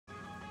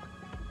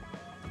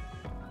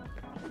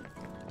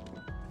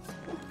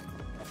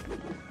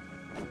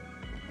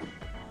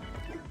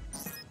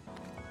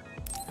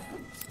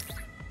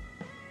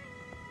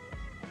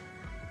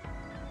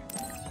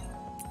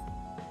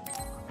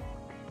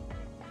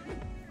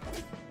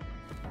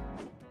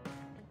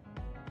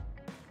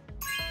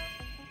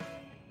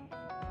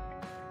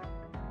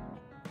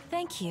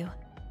Thank you.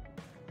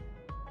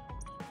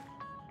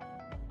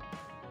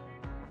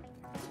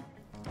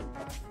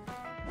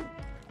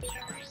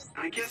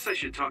 I guess I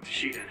should talk to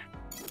Shiden.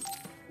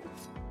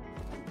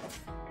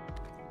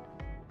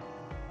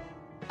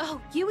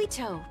 Oh,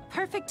 Yuito,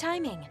 perfect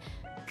timing.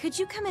 Could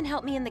you come and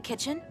help me in the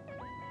kitchen?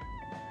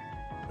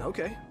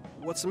 Okay,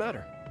 what's the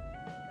matter?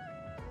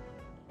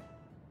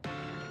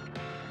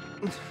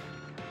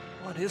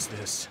 What is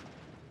this?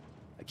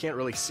 I can't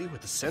really see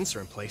with the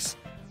sensor in place.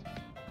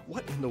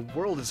 What in the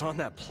world is on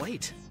that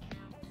plate?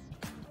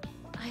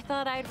 I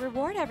thought I'd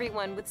reward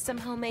everyone with some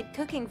homemade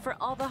cooking for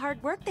all the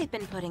hard work they've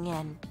been putting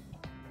in.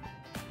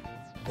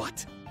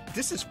 What?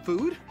 This is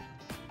food?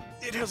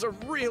 It has a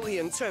really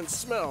intense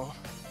smell.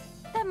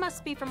 That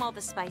must be from all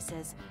the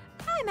spices.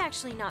 I'm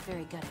actually not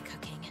very good at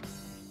cooking.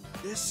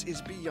 This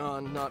is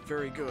beyond not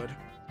very good.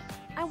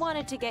 I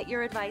wanted to get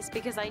your advice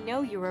because I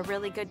know you're a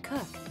really good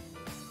cook.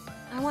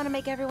 I want to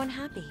make everyone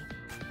happy.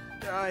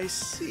 I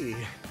see.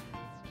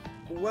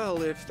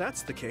 Well, if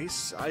that's the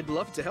case, I'd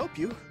love to help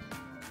you.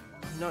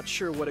 I'm not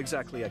sure what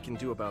exactly I can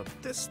do about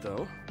this,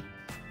 though.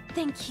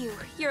 Thank you.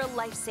 You're a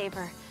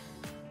lifesaver.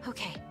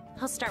 Okay,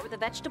 I'll start with a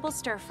vegetable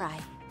stir-fry.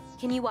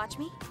 Can you watch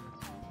me?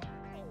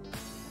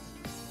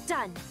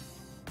 Done.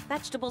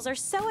 Vegetables are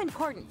so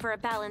important for a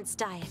balanced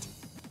diet.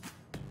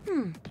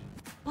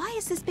 Why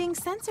is this being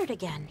censored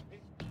again?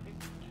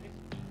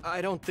 I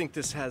don't think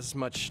this has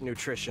much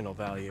nutritional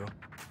value.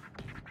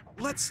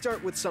 Let's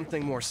start with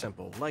something more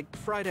simple, like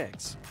fried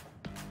eggs.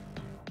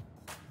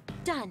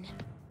 Done.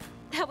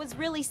 That was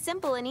really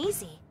simple and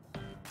easy.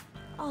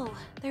 Oh,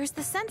 there's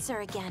the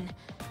censor again.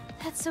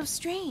 That's so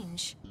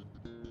strange.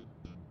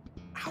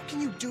 How can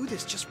you do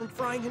this just from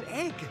frying an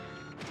egg?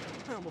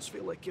 I almost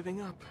feel like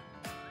giving up.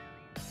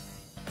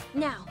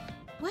 Now,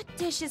 what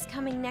dish is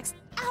coming next?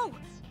 Ow!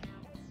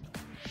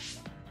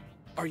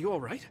 Are you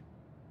alright?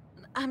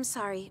 I'm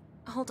sorry.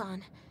 Hold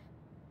on.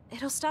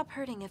 It'll stop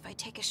hurting if I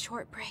take a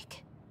short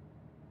break.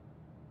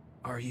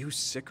 Are you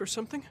sick or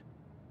something?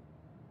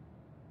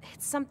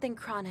 It's something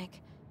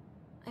chronic.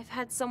 I've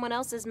had someone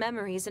else's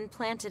memories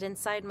implanted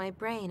inside my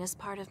brain as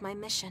part of my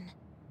mission.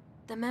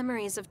 The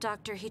memories of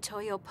Dr.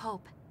 Hitoyo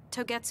Pope,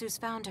 Togetsu's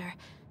founder.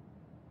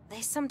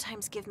 They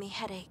sometimes give me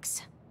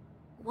headaches.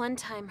 One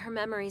time her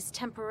memories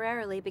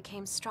temporarily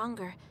became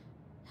stronger,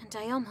 and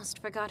I almost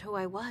forgot who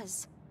I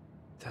was.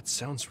 That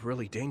sounds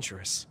really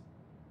dangerous.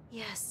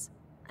 Yes,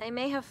 I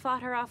may have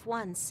fought her off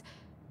once,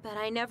 but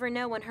I never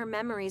know when her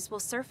memories will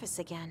surface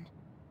again.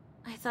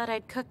 I thought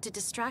I'd cook to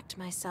distract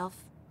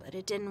myself, but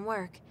it didn't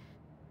work.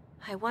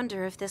 I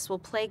wonder if this will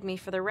plague me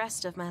for the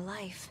rest of my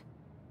life.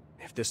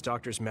 If this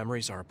doctor's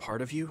memories are a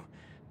part of you,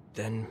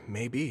 then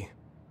maybe.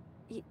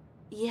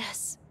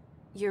 Yes,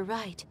 you're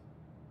right.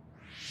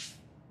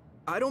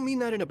 I don't mean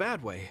that in a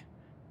bad way.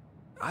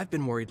 I've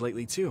been worried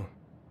lately too.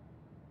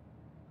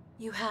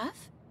 You have?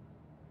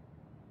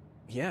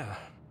 Yeah.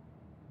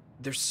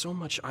 There's so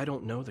much I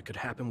don't know that could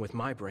happen with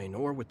my brain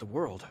or with the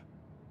world.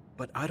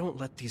 But I don't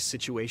let these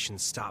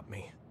situations stop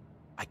me.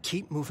 I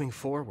keep moving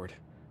forward.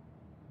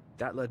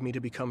 That led me to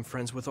become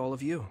friends with all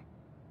of you.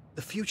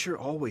 The future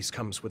always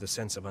comes with a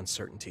sense of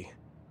uncertainty.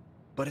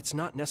 But it's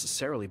not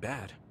necessarily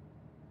bad.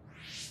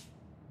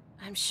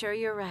 I'm sure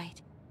you're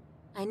right.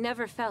 I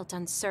never felt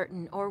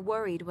uncertain or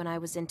worried when I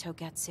was in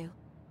Togetsu.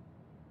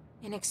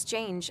 In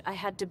exchange, I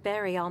had to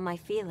bury all my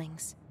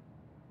feelings.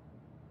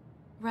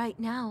 Right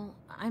now,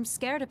 I'm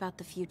scared about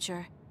the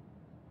future.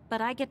 But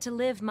I get to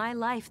live my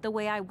life the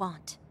way I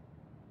want.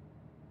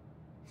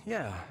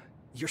 Yeah,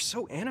 you're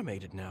so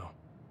animated now.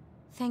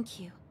 Thank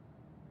you.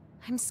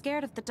 I'm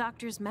scared of the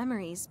doctor's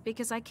memories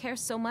because I care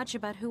so much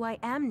about who I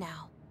am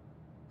now.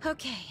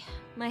 Okay,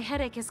 my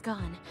headache is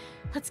gone.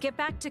 Let's get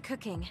back to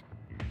cooking.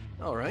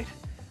 All right.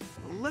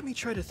 Let me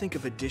try to think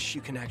of a dish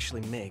you can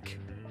actually make.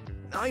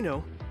 I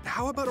know.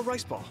 How about a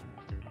rice ball?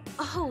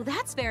 Oh,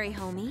 that's very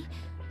homey.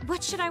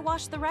 What should I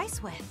wash the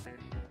rice with?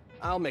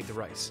 I'll make the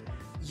rice.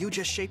 You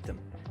just shape them.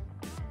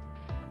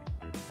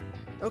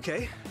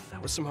 Okay,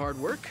 that was some hard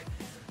work,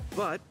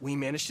 but we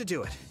managed to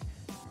do it.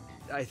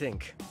 I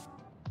think.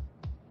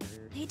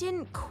 They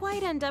didn't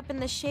quite end up in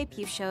the shape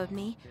you showed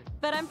me,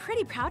 but I'm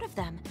pretty proud of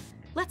them.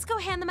 Let's go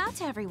hand them out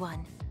to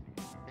everyone.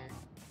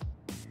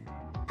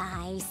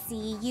 I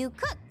see you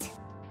cooked.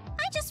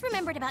 I just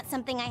remembered about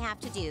something I have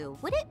to do.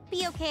 Would it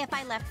be okay if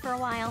I left for a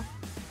while?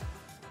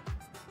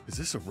 Is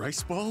this a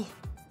rice ball?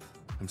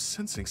 I'm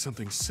sensing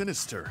something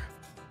sinister.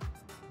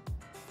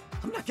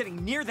 I'm not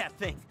getting near that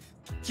thing.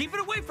 Keep it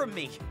away from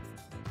me.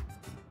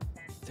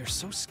 They're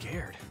so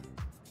scared.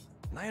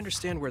 And I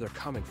understand where they're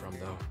coming from,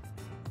 though.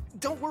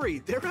 Don't worry,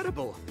 they're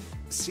edible.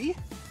 See?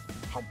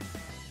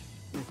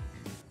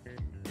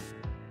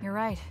 You're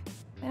right.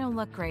 They don't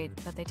look great,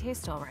 but they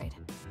taste all right.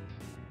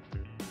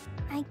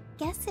 I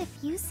guess if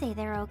you say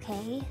they're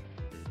okay.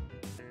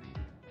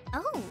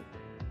 Oh,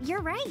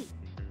 you're right.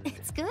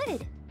 It's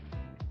good.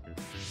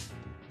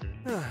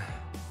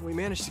 We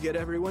managed to get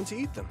everyone to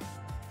eat them.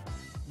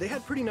 They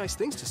had pretty nice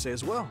things to say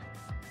as well.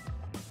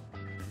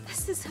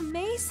 This is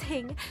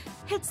amazing.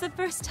 It's the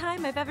first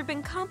time I've ever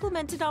been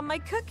complimented on my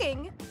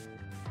cooking.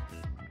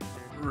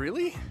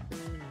 Really?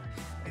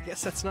 I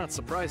guess that's not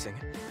surprising.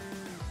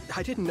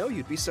 I didn't know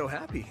you'd be so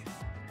happy.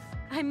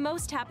 I'm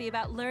most happy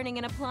about learning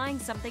and applying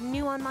something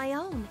new on my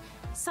own.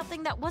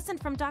 Something that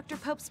wasn't from Dr.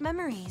 Pope's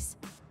memories.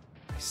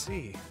 I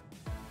see.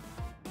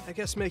 I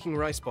guess making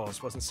rice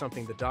balls wasn't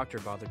something the doctor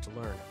bothered to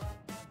learn.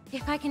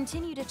 If I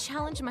continue to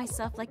challenge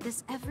myself like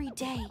this every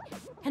day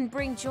and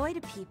bring joy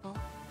to people,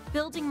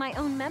 building my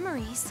own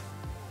memories,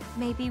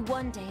 maybe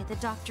one day the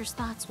doctor's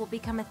thoughts will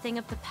become a thing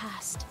of the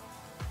past.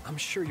 I'm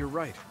sure you're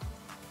right.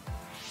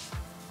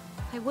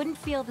 I wouldn't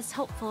feel this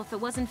hopeful if it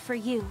wasn't for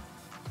you.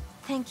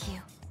 Thank you.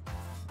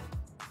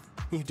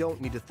 You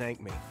don't need to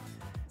thank me.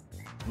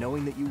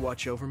 Knowing that you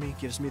watch over me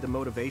gives me the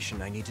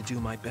motivation I need to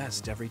do my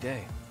best every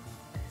day.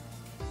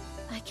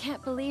 I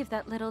can't believe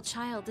that little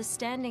child is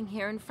standing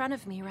here in front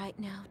of me right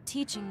now,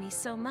 teaching me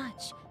so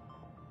much.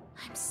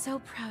 I'm so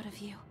proud of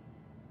you.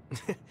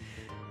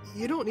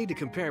 You don't need to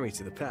compare me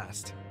to the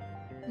past.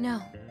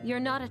 No, you're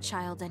not a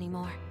child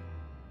anymore.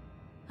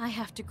 I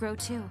have to grow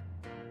too.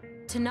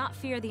 To not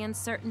fear the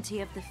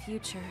uncertainty of the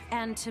future,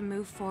 and to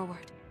move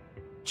forward.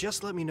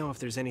 Just let me know if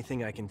there's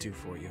anything I can do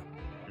for you.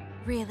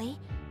 Really?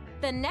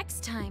 Then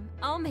next time,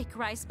 I'll make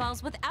rice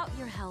balls without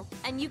your help,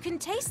 and you can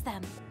taste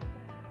them.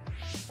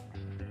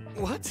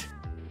 What?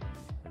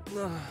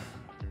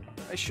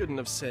 I shouldn't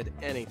have said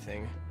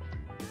anything.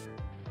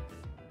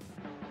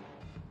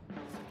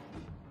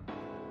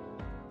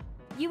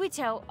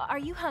 Yuito, are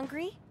you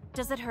hungry?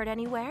 Does it hurt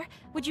anywhere?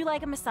 Would you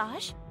like a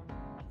massage?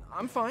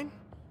 I'm fine.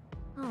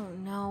 Oh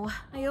no,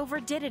 I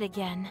overdid it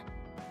again.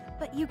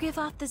 But you give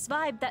off this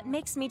vibe that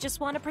makes me just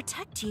want to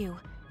protect you.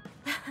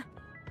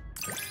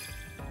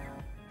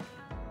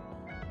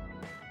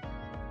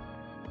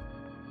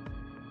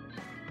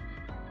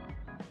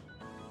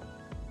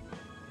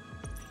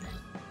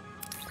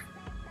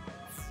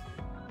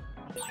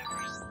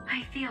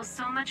 I feel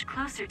so much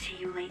closer to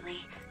you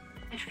lately.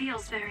 It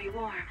feels very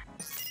warm.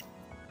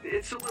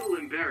 It's a little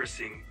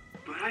embarrassing,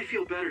 but I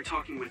feel better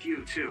talking with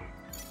you, too.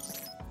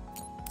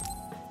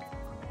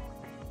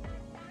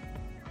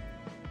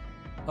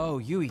 Oh,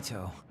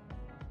 Yuito.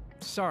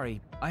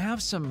 Sorry, I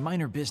have some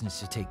minor business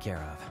to take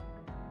care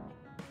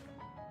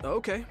of.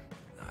 Okay.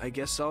 I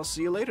guess I'll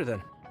see you later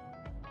then.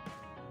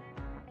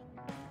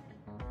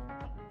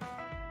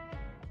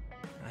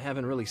 I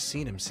haven't really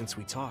seen him since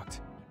we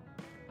talked.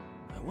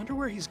 I wonder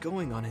where he's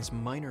going on his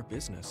minor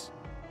business.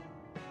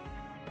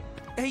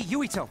 Hey,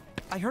 Yuito!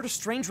 I heard a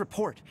strange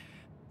report.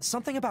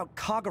 Something about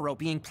Kagero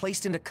being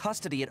placed into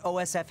custody at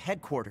OSF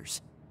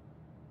headquarters.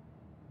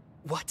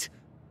 What?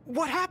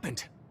 What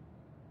happened?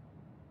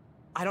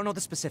 I don't know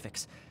the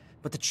specifics,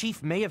 but the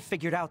chief may have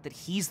figured out that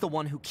he's the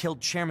one who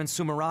killed Chairman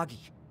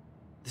Sumeragi.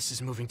 This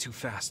is moving too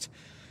fast.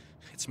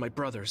 It's my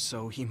brother,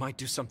 so he might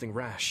do something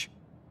rash.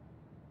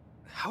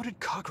 How did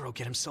Kagero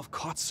get himself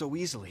caught so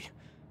easily?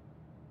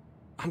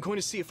 I'm going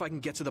to see if I can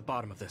get to the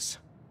bottom of this.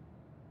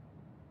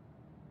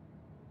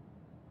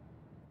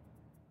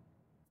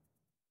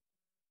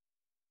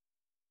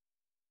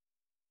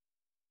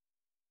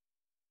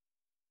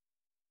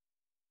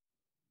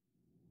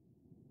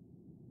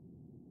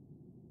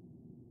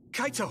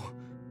 Kaito!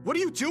 What are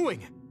you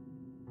doing?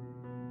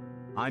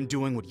 I'm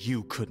doing what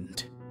you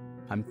couldn't.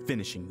 I'm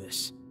finishing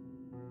this.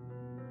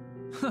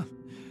 Huh.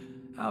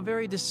 How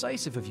very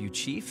decisive of you,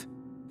 Chief.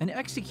 An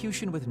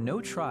execution with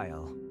no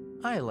trial.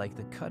 I like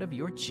the cut of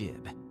your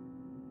jib.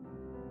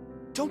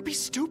 Don't be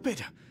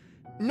stupid!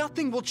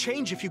 Nothing will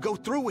change if you go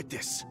through with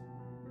this!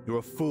 You're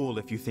a fool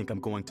if you think I'm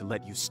going to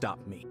let you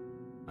stop me.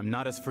 I'm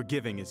not as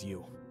forgiving as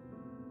you.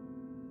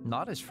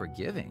 Not as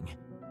forgiving?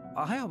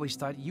 I always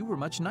thought you were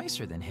much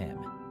nicer than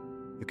him.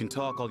 You can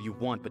talk all you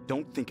want, but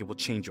don't think it will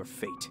change your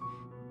fate.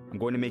 I'm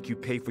going to make you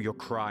pay for your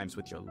crimes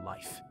with your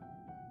life.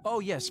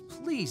 Oh yes,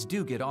 please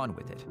do get on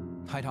with it.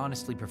 I'd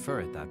honestly prefer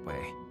it that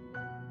way.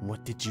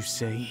 What did you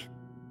say?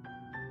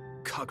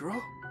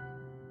 Kagero?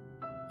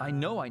 I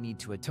know I need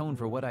to atone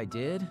for what I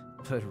did,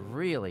 but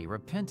really,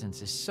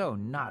 repentance is so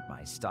not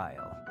my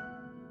style.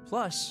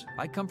 Plus,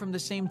 I come from the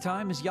same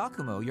time as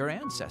Yakumo, your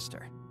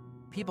ancestor.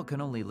 People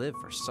can only live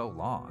for so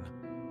long.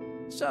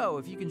 So,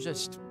 if you can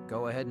just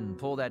go ahead and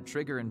pull that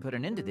trigger and put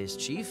an end to this,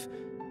 Chief,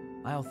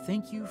 I'll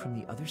thank you from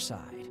the other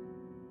side.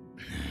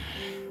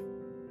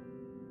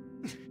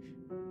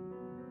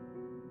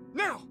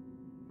 Now!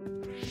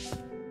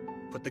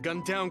 Put the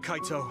gun down,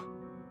 Kaito.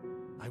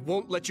 I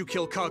won't let you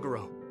kill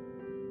Kagero.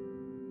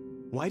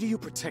 Why do you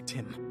protect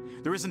him?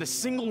 There isn't a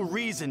single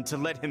reason to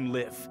let him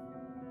live.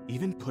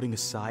 Even putting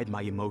aside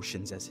my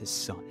emotions as his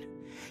son,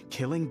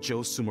 killing Joe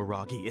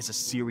Sumeragi is a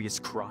serious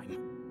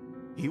crime.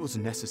 He was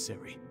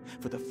necessary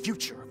for the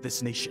future of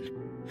this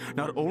nation.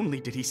 Not only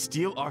did he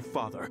steal our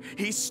father,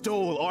 he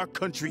stole our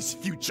country's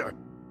future.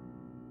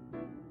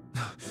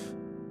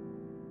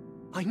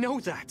 I know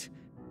that.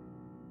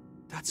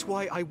 That's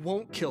why I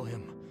won't kill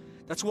him.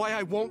 That's why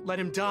I won't let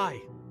him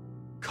die.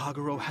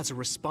 Kagero has a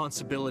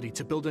responsibility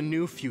to build a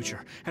new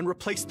future and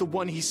replace the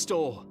one he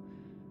stole.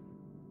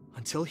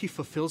 Until he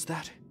fulfills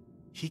that,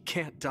 he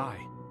can't die.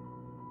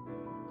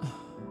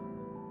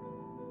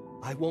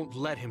 I won't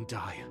let him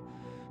die,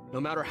 no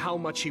matter how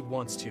much he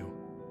wants to.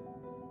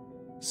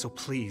 So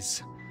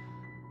please,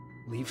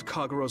 leave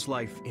Kagero's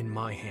life in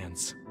my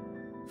hands.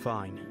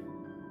 Fine.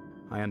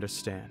 I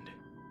understand.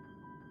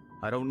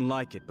 I don't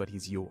like it, but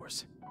he's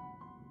yours.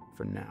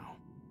 For now.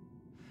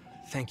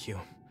 Thank you.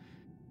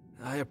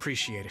 I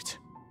appreciate it.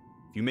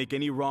 If you make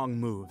any wrong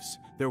moves,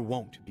 there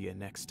won't be a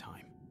next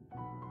time.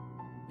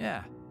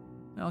 Yeah,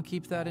 I'll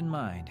keep that in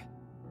mind.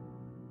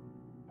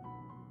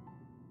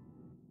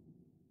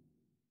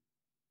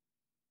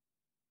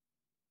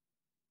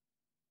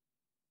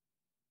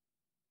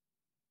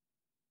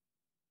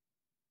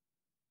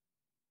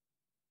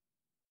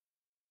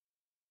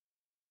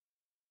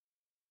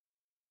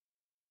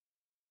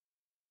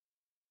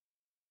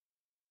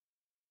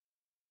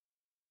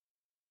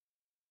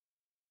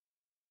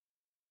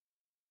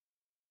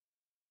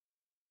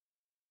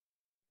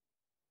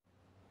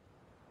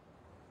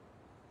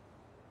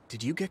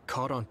 Did you get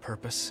caught on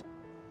purpose?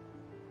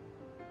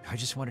 I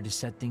just wanted to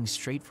set things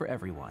straight for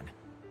everyone.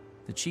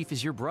 The chief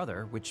is your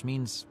brother, which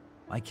means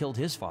I killed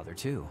his father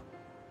too.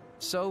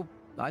 So,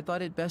 I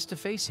thought it best to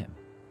face him.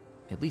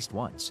 At least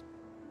once.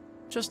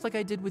 Just like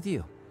I did with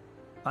you.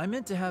 I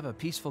meant to have a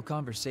peaceful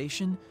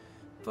conversation,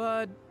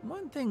 but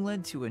one thing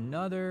led to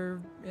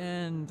another,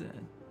 and...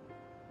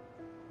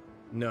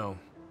 No.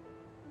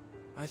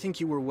 I think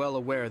you were well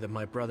aware that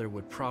my brother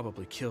would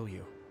probably kill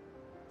you.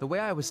 The way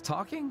I was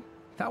talking?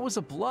 That was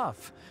a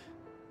bluff.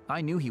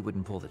 I knew he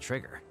wouldn't pull the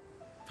trigger.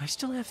 I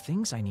still have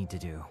things I need to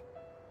do.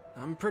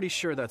 I'm pretty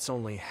sure that's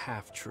only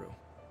half true.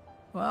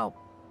 Well,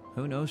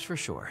 who knows for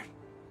sure.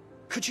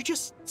 Could you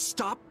just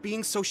stop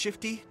being so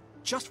shifty?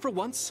 Just for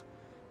once?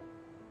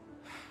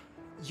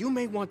 You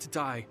may want to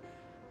die,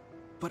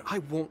 but I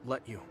won't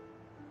let you.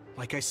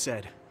 Like I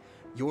said,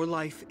 your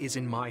life is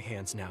in my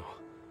hands now.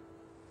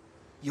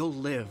 You'll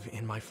live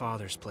in my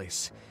father's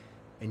place,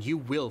 and you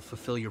will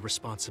fulfill your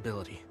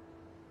responsibility.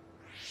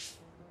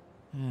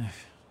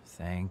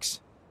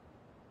 Thanks.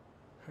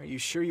 Are you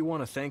sure you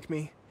want to thank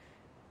me?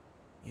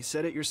 You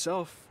said it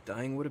yourself,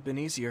 dying would have been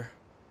easier.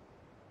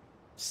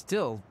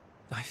 Still,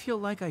 I feel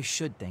like I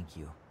should thank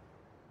you.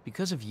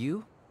 Because of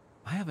you,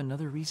 I have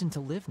another reason to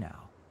live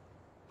now.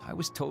 I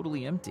was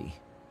totally empty.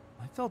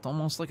 I felt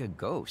almost like a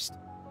ghost.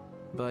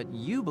 But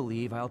you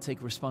believe I'll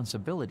take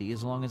responsibility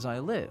as long as I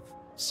live,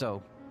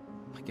 so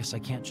I guess I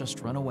can't just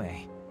run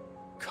away.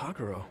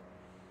 Kagero.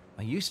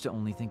 I used to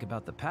only think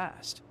about the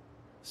past,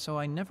 so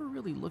I never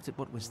really looked at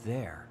what was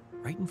there,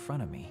 right in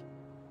front of me.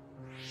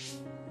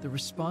 The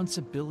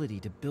responsibility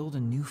to build a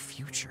new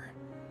future.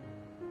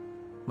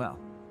 Well,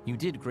 you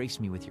did grace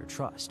me with your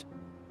trust.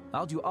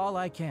 I'll do all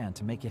I can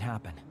to make it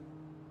happen.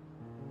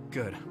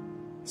 Good.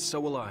 So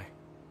will I.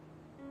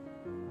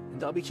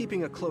 And I'll be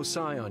keeping a close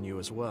eye on you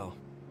as well.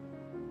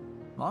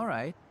 All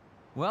right.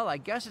 Well, I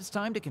guess it's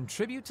time to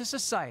contribute to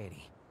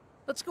society.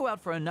 Let's go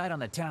out for a night on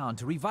the town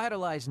to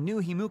revitalize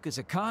New Himuka's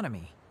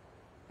economy.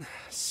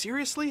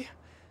 Seriously?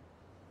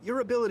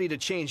 Your ability to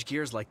change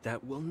gears like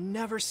that will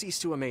never cease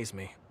to amaze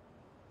me.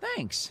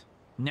 Thanks.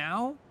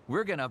 Now,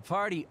 we're gonna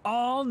party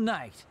all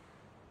night.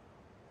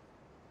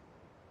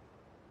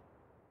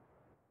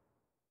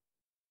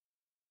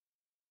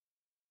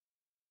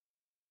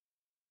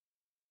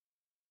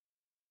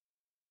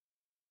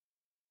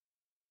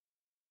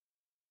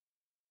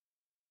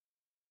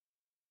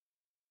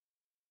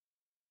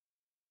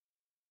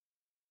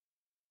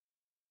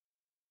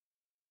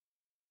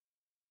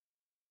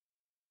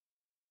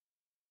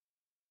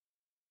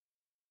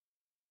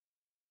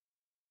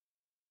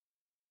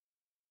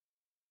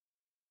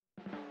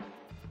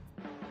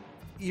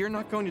 You're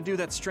not going to do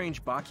that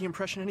strange Baki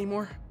impression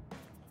anymore?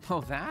 Oh,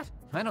 that?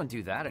 I don't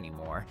do that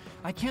anymore.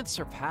 I can't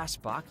surpass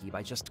Baki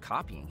by just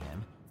copying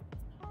him.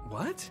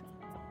 What?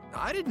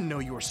 I didn't know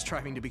you were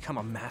striving to become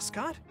a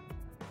mascot.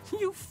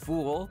 You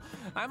fool!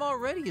 I'm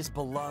already as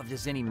beloved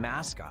as any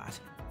mascot.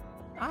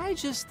 I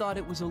just thought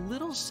it was a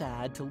little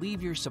sad to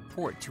leave your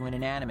support to an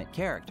inanimate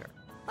character.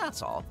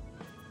 That's all.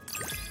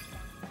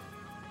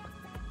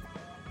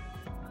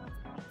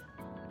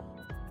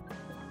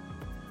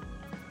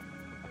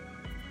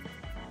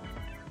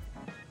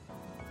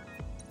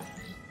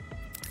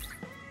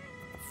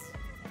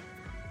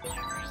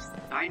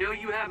 I know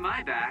you have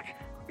my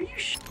back. Are you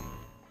sure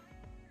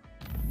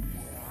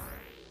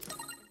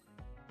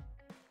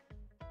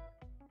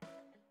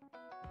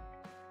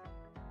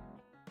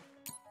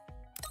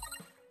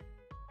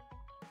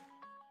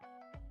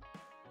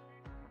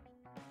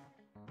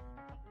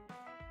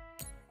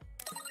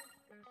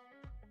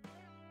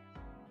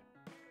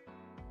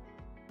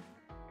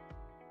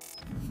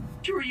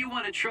you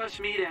want to trust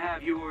me to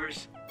have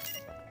yours?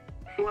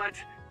 What?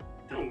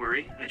 Don't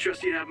worry. I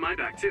trust you to have my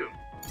back too.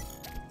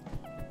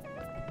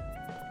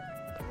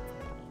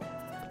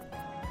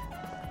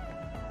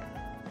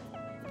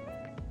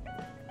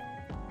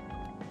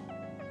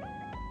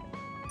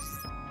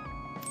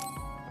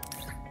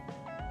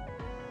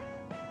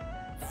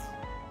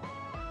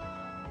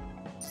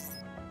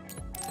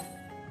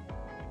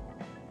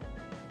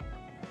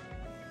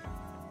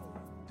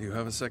 Do you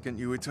have a second,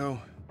 Yuito?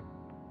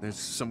 There's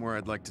somewhere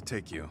I'd like to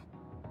take you.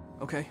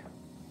 Okay.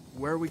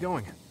 Where are we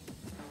going?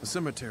 A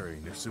cemetery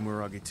near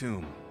Sumeragi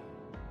tomb.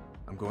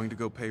 I'm going to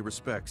go pay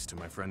respects to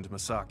my friend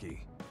Masaki.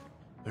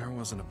 There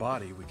wasn't a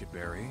body we could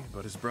bury,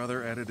 but his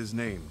brother added his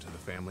name to the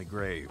family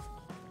grave.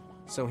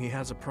 So he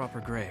has a proper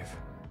grave.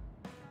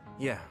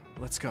 Yeah,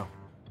 let's go.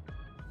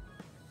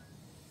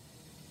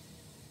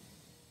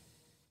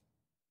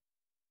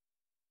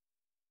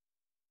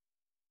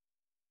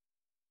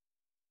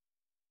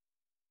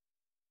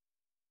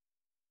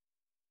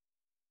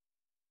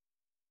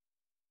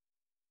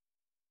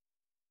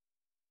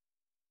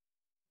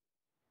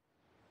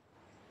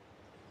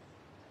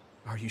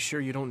 Are you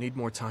sure you don't need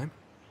more time?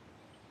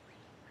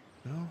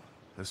 No,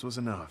 this was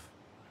enough.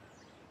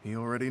 He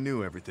already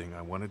knew everything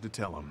I wanted to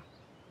tell him.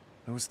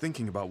 I was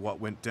thinking about what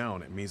went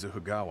down at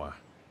Mizuhigawa.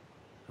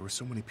 There were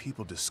so many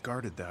people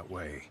discarded that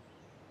way.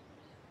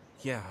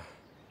 Yeah.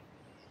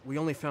 We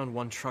only found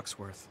one truck's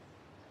worth,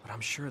 but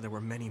I'm sure there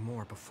were many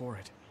more before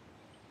it.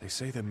 They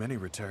say that many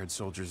retired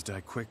soldiers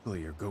die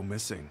quickly or go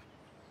missing.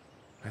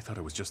 I thought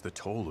it was just the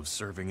toll of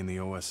serving in the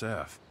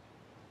OSF.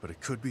 But it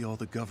could be all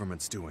the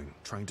government's doing,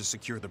 trying to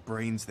secure the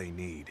brains they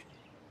need.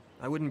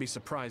 I wouldn't be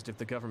surprised if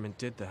the government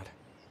did that.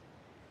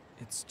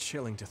 It's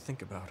chilling to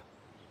think about.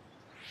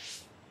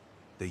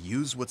 They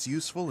use what's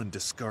useful and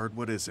discard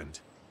what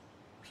isn't.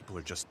 People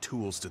are just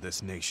tools to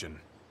this nation.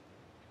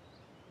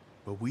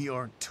 But we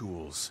aren't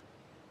tools.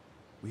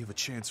 We have a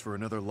chance for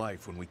another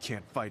life when we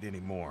can't fight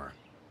anymore.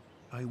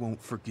 I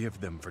won't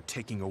forgive them for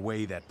taking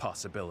away that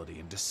possibility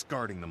and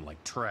discarding them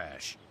like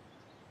trash.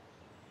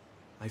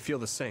 I feel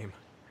the same.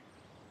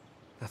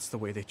 That's the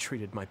way they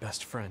treated my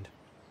best friend.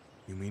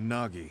 You mean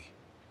Nagi?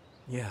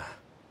 Yeah.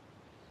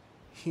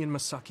 He and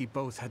Masaki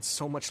both had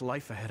so much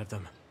life ahead of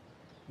them.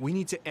 We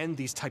need to end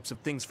these types of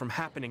things from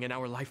happening in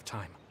our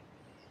lifetime.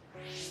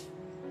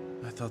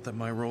 I thought that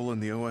my role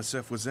in the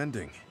OSF was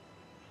ending.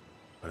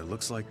 But it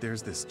looks like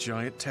there's this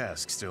giant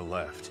task still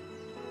left.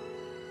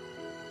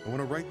 I want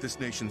to right this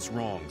nation's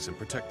wrongs and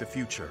protect the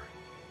future,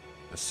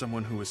 as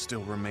someone who is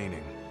still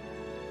remaining.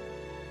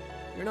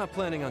 You're not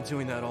planning on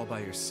doing that all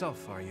by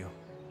yourself, are you?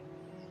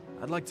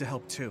 I'd like to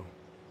help too.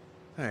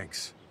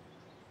 Thanks.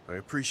 I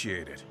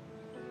appreciate it.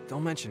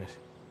 Don't mention it.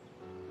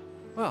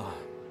 Well,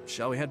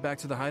 shall we head back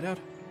to the hideout?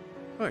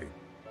 Wait,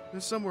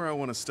 there's somewhere I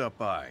want to stop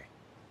by.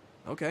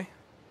 Okay.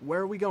 Where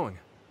are we going?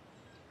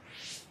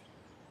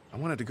 I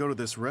wanted to go to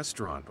this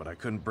restaurant, but I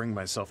couldn't bring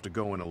myself to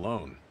go in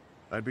alone.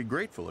 I'd be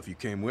grateful if you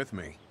came with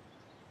me.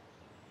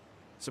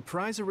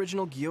 Surprise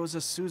Original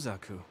Gyoza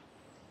Suzaku.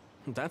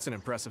 That's an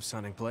impressive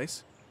sounding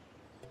place.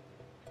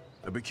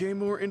 I became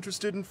more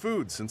interested in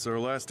food since our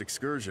last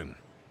excursion.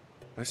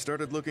 I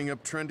started looking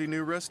up trendy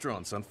new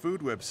restaurants on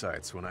food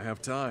websites when I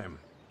have time.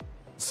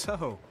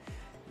 So,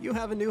 you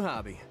have a new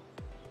hobby.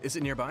 Is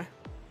it nearby?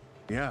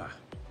 Yeah.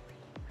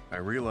 I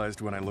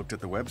realized when I looked at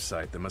the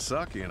website that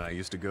Masaki and I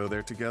used to go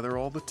there together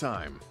all the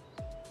time.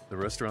 The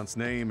restaurant's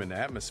name and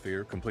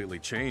atmosphere completely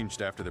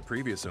changed after the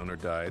previous owner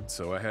died,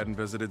 so I hadn't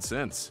visited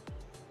since.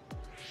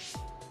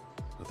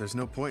 But there's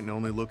no point in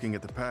only looking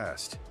at the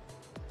past.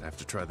 I have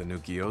to try the new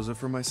gyoza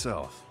for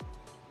myself.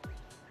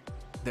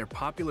 Their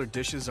popular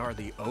dishes are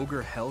the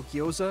Ogre Hell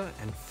Gyoza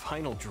and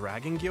Final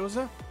Dragon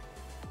Gyoza?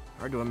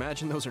 Hard to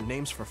imagine those are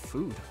names for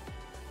food.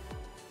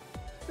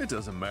 It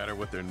doesn't matter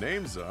what their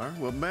names are.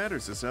 What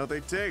matters is how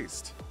they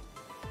taste.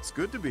 It's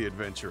good to be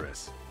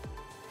adventurous.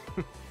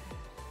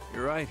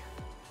 You're right.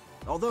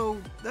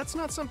 Although, that's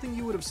not something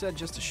you would have said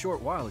just a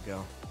short while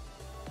ago.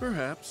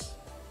 Perhaps.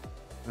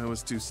 I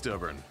was too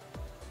stubborn.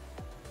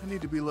 I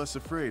need to be less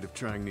afraid of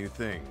trying new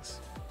things.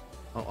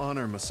 I'll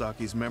honor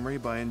Masaki's memory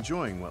by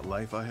enjoying what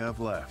life I have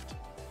left.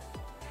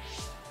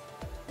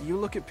 You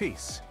look at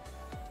peace.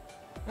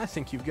 I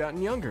think you've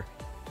gotten younger.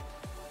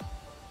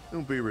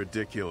 Don't be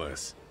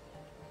ridiculous.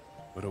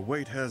 But a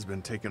weight has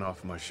been taken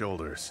off my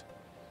shoulders.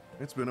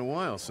 It's been a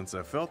while since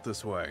I felt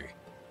this way.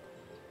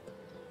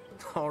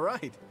 All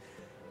right.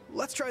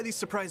 Let's try these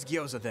surprise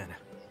gyoza then.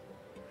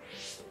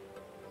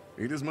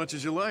 Eat as much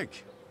as you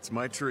like. It's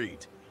my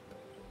treat.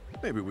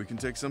 Maybe we can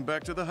take some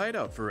back to the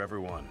hideout for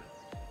everyone.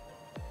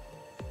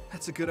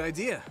 That's a good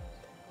idea.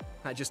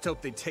 I just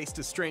hope they taste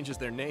as strange as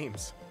their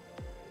names.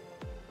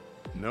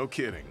 No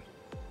kidding.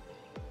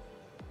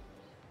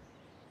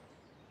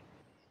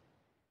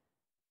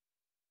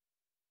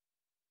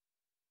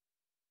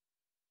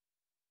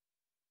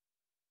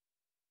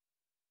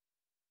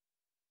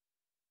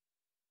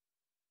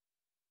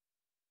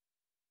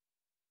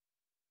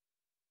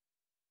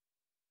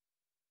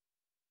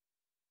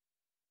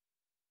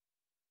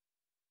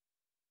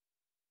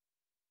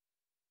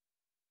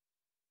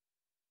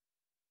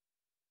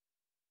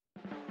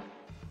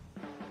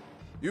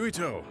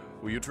 Yuito,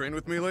 will you train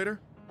with me later?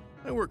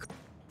 I work.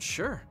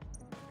 Sure.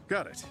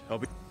 Got it.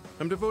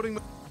 I'm devoting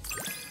my...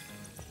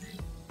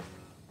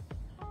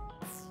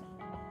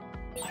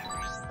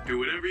 Do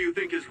whatever you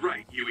think is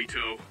right,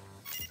 Yuito.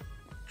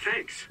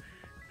 Thanks.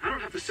 I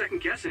don't have to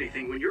second guess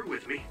anything when you're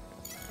with me.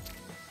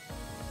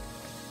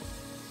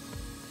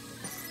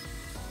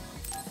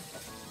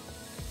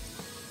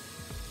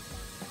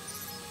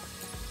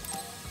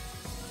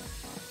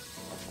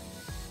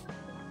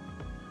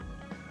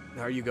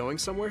 Are you going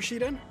somewhere,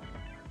 Shiden?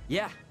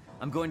 Yeah,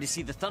 I'm going to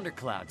see the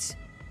thunderclouds.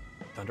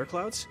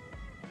 Thunderclouds?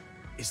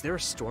 Is there a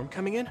storm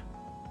coming in?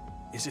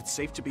 Is it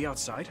safe to be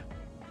outside?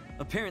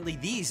 Apparently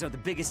these are the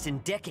biggest in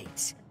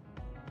decades.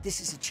 This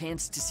is a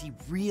chance to see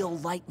real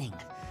lightning.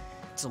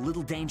 It's a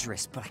little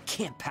dangerous, but I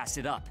can't pass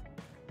it up.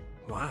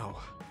 Wow.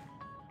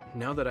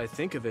 Now that I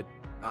think of it,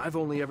 I've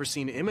only ever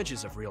seen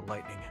images of real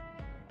lightning.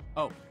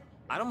 Oh,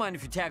 I don't mind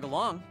if you tag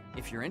along,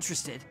 if you're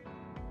interested.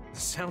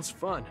 Sounds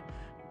fun.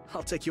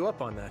 I'll take you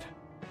up on that.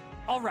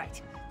 All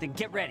right, then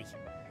get ready.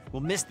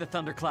 We'll miss the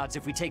thunderclouds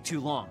if we take too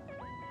long.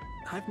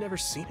 I've never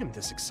seen him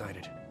this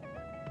excited.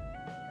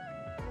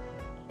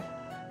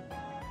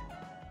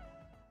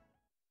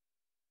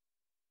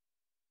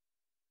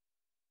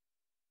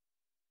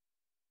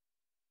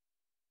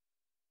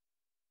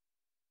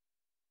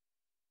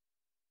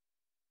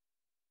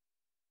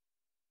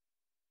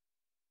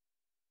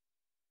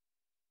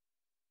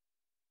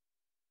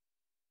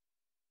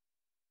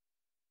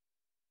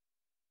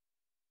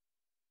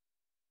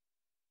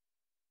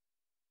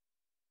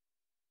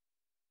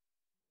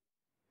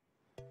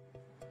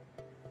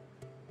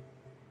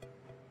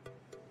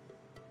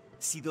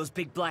 See those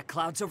big black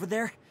clouds over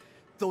there?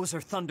 Those are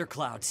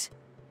thunderclouds.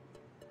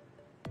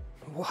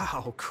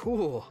 Wow,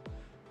 cool.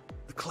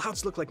 The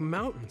clouds look like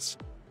mountains.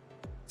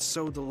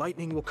 So the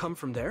lightning will come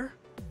from there?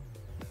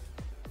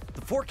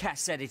 The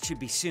forecast said it should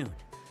be soon.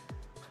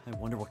 I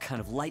wonder what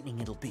kind of lightning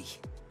it'll be.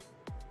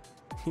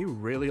 You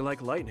really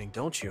like lightning,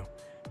 don't you?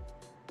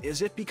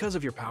 Is it because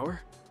of your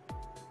power?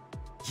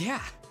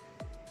 Yeah,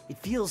 it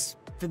feels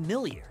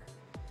familiar,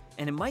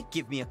 and it might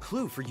give me a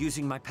clue for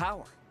using my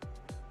power.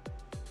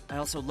 I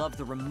also love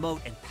the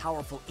remote and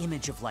powerful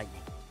image of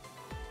lightning.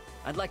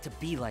 I'd like to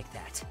be like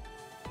that.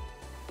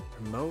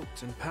 Remote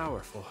and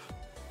powerful.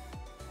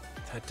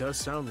 That does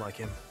sound like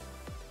him.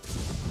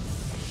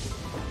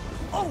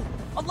 Oh,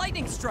 a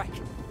lightning strike!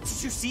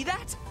 Did you see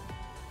that?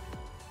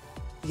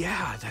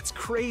 Yeah, that's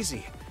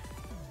crazy.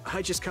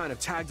 I just kind of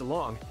tagged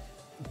along,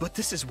 but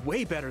this is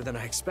way better than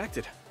I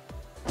expected.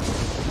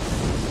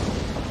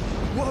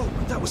 Whoa,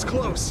 that was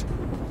close.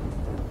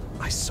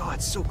 I saw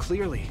it so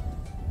clearly.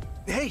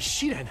 Hey,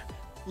 Shiden,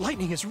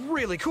 lightning is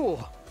really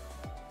cool.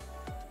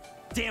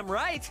 Damn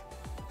right.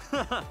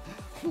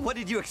 What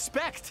did you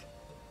expect?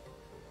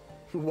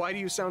 Why do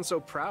you sound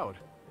so proud?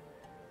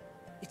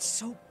 It's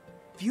so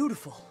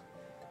beautiful.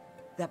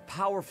 That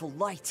powerful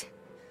light.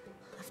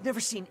 I've never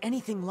seen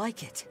anything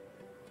like it.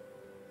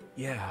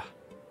 Yeah.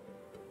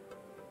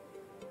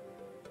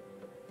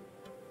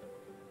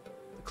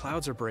 The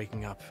clouds are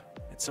breaking up.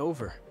 It's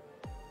over.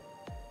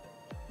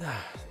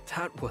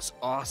 That was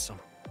awesome.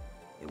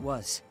 It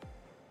was.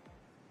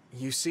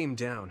 You seem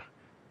down.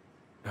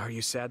 Are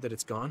you sad that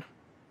it's gone?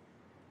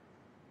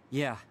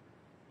 Yeah.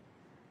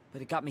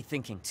 But it got me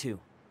thinking, too.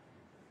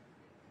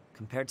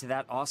 Compared to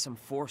that awesome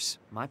force,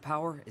 my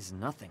power is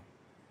nothing.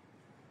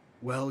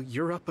 Well,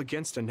 you're up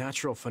against a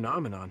natural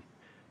phenomenon.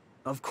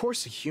 Of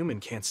course a human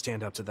can't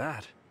stand up to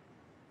that.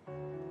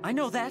 I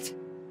know that.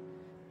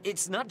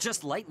 It's not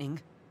just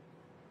lightning.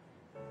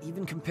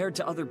 Even compared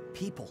to other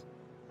people,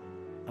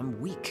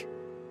 I'm weak.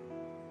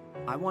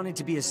 I wanted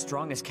to be as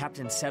strong as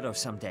Captain Seto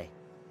someday.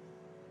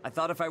 I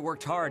thought if I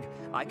worked hard,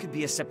 I could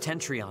be a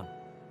Septentrion.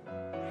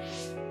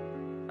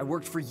 I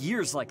worked for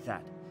years like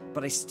that,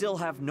 but I still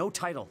have no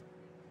title.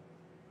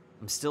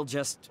 I'm still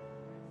just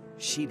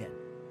Shiden.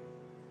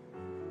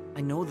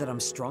 I know that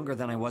I'm stronger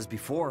than I was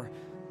before,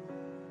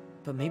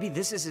 but maybe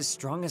this is as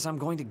strong as I'm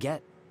going to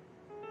get.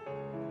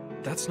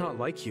 That's not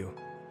like you.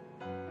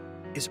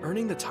 Is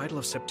earning the title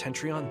of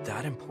Septentrion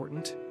that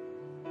important?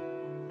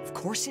 Of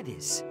course it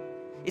is.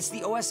 It's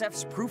the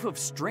OSF's proof of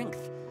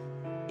strength.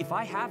 If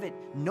I have it,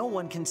 no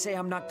one can say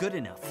I'm not good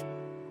enough.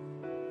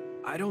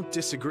 I don't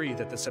disagree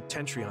that the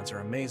Septentrions are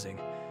amazing,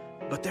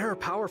 but there are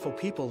powerful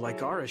people like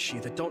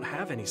Arashi that don't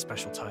have any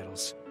special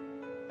titles.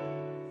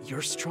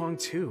 You're strong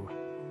too.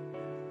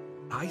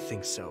 I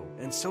think so,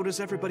 and so does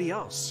everybody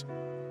else.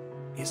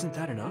 Isn't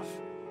that enough?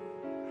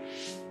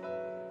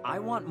 I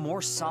want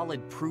more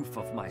solid proof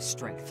of my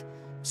strength,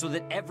 so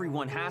that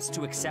everyone has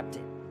to accept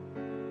it.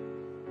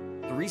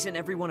 The reason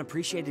everyone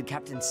appreciated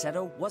Captain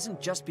Seto wasn't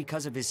just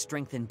because of his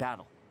strength in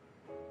battle.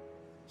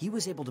 He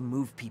was able to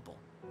move people.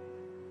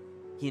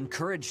 He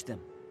encouraged them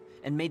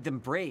and made them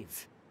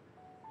brave.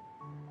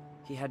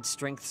 He had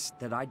strengths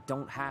that I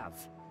don't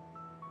have.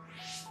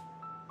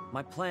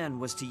 My plan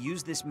was to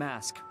use this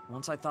mask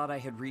once I thought I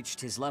had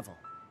reached his level.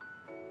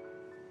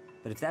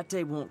 But if that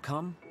day won't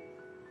come,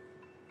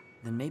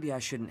 then maybe I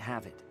shouldn't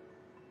have it.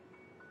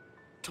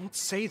 Don't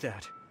say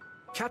that.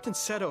 Captain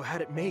Seto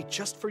had it made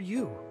just for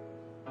you.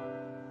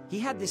 He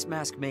had this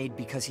mask made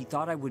because he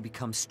thought I would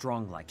become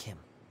strong like him.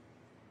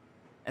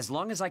 As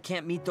long as I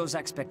can't meet those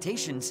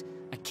expectations,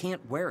 I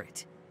can't wear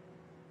it.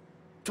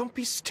 Don't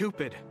be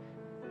stupid.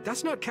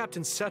 That's not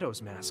Captain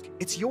Seto's mask.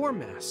 It's your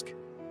mask.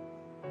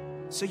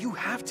 So you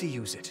have to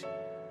use it.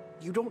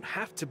 You don't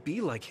have to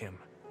be like him.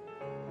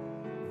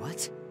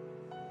 What?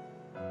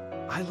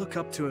 I look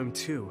up to him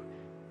too,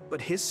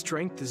 but his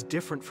strength is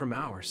different from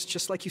ours,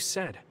 just like you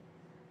said.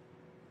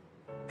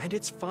 And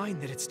it's fine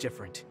that it's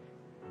different.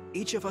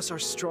 Each of us are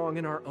strong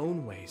in our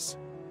own ways.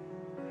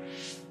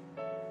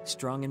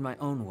 Strong in my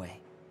own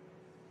way.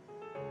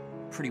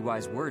 Pretty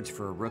wise words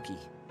for a rookie.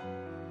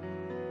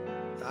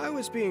 I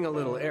was being a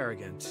little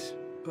arrogant,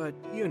 but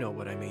you know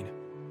what I mean.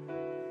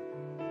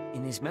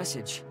 In his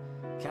message,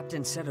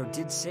 Captain Seto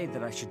did say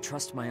that I should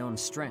trust my own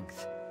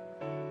strength.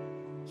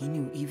 He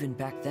knew even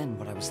back then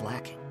what I was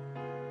lacking.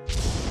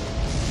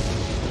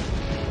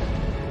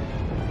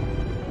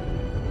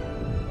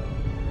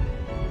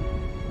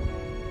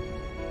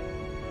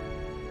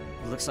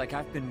 Looks like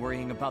I've been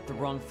worrying about the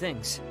wrong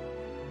things.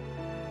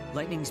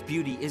 Lightning's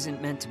beauty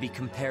isn't meant to be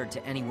compared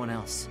to anyone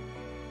else.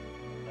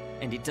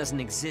 And it doesn't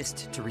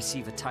exist to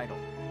receive a title.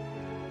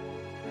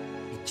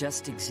 It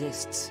just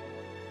exists.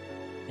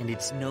 And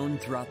it's known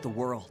throughout the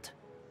world.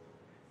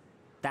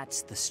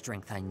 That's the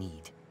strength I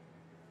need.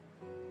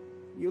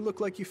 You look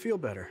like you feel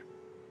better.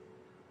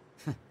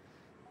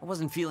 I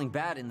wasn't feeling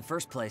bad in the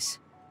first place.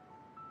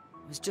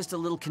 I was just a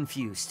little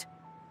confused.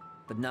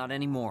 But not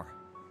anymore.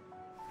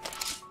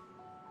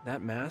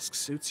 That mask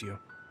suits you.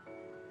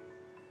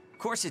 Of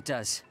course it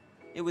does.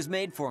 It was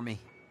made for me.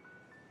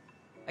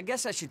 I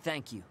guess I should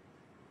thank you.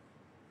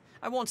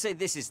 I won't say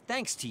this is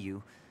thanks to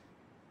you,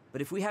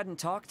 but if we hadn't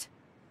talked,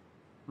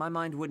 my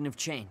mind wouldn't have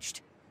changed.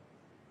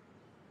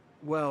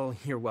 Well,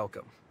 you're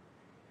welcome.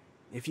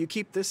 If you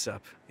keep this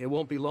up, it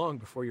won't be long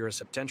before you're a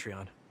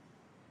Septentrion.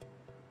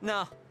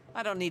 No,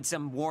 I don't need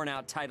some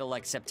worn-out title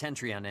like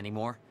Septentrion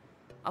anymore.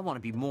 I want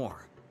to be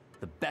more.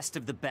 The best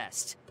of the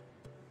best.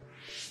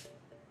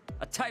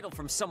 A title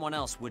from someone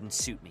else wouldn't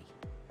suit me.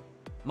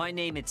 My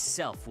name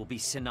itself will be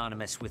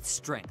synonymous with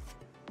strength.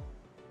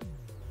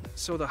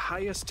 So the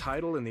highest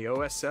title in the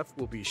OSF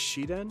will be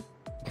Shiden?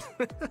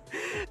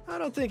 I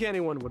don't think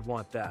anyone would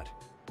want that.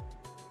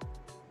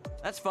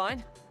 That's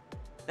fine.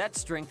 That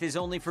strength is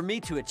only for me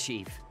to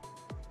achieve.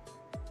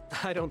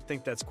 I don't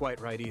think that's quite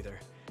right either,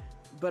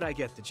 but I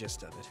get the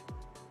gist of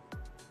it.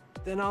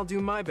 Then I'll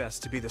do my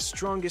best to be the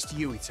strongest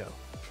Yuito.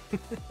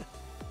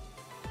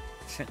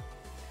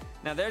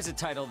 Now there's a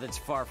title that's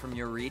far from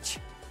your reach.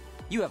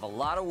 You have a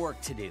lot of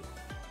work to do.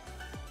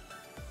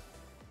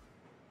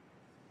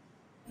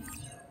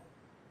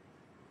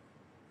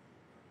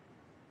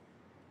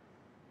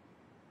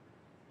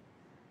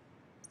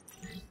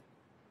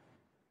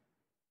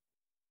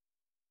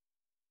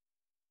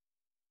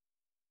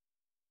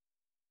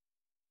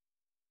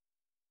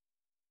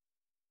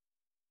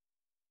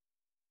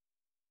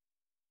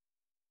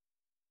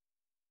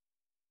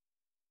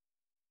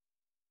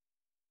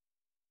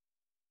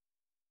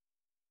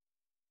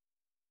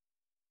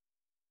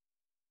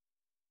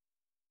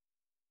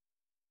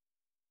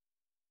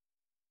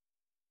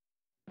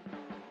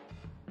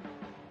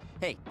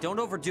 Hey, don't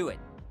overdo it.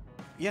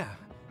 Yeah.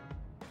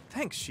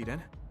 Thanks,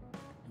 Shiden.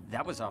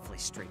 That was awfully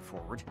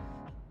straightforward.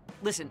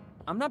 Listen,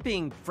 I'm not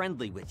being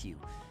friendly with you.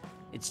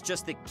 It's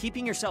just that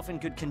keeping yourself in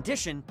good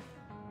condition...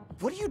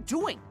 What are you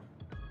doing?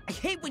 I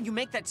hate when you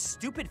make that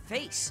stupid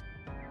face.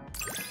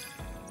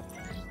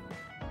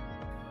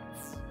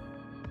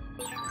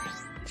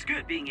 It's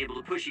good being able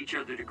to push each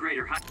other to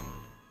greater heights.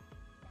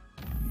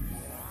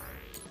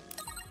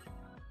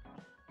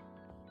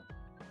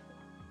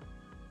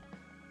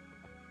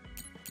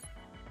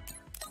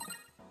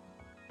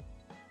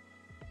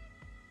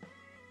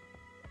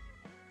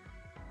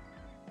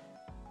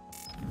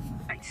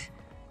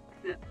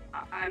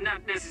 I'm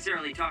not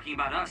necessarily talking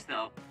about us,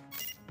 though.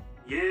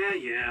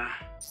 Yeah.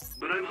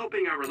 But I'm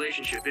hoping our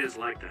relationship is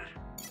like that.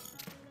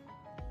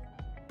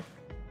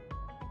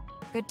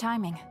 Good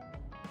timing.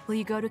 Will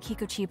you go to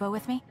Kikuchiba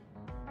with me?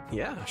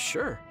 Yeah,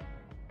 sure.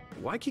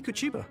 Why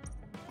Kikuchiba?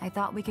 I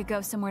thought we could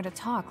go somewhere to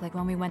talk, like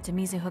when we went to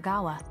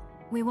Mizuhigawa.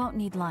 We won't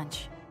need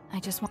lunch. I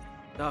just want...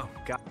 Oh,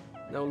 got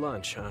no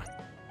lunch, huh?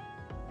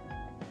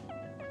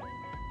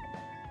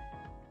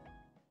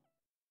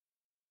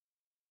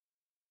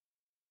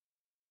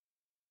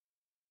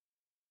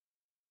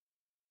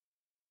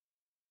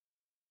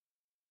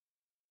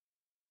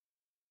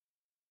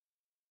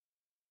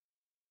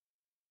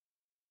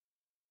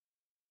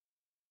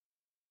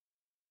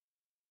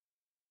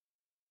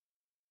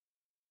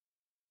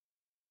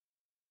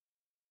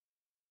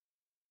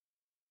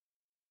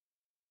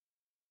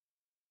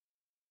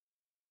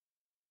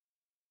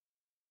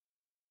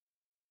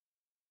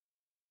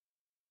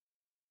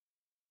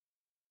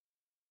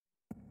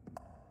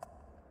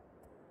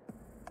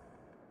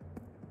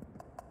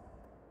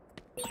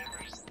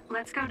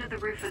 Let's go to the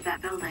roof of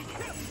that building.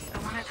 I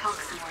want to talk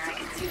somewhere I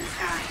can see the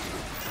sky.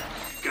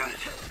 Got it.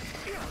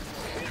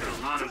 There are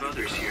a lot of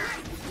others here.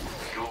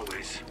 Like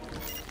always.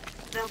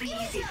 They'll be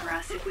easy for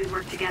us if we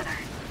work together.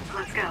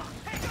 Let's go.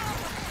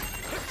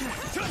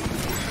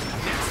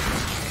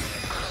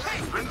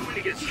 I'm going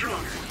to get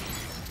stronger.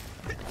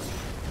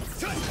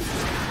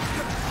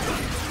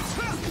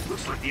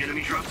 Looks like the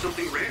enemy dropped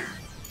something rare.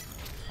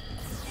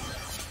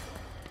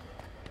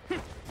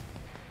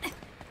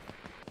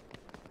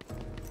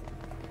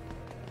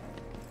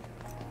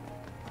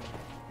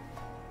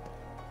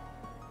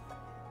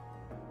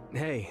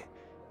 Hey,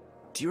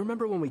 do you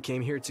remember when we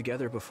came here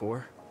together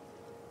before?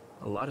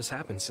 A lot has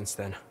happened since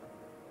then.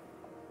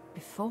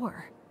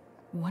 Before?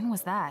 When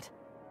was that?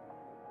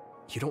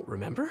 You don't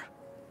remember?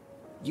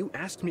 You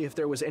asked me if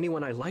there was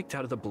anyone I liked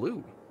out of the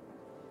blue.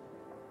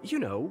 You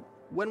know,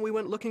 when we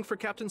went looking for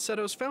Captain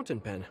Seto's fountain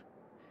pen.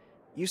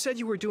 You said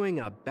you were doing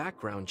a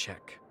background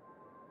check.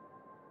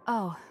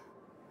 Oh,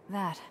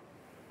 that.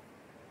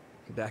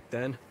 Back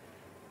then,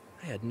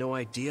 I had no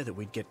idea that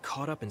we'd get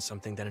caught up in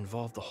something that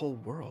involved the whole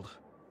world.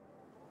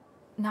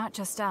 Not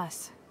just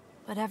us,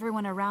 but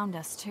everyone around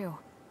us, too.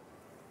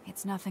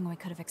 It's nothing we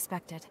could have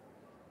expected.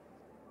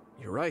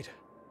 You're right.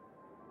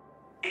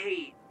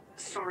 Hey,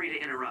 sorry to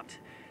interrupt.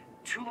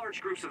 2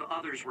 large groups of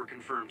others were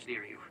confirmed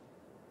near you.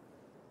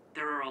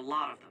 There are a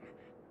lot of them.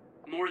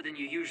 More than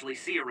you usually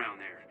see around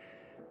there.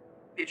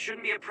 It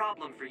shouldn't be a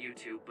problem for you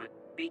two,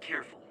 but be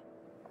careful.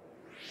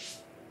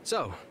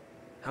 So,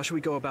 how should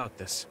we go about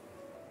this?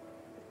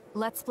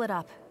 Let's split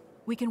up.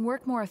 We can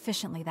work more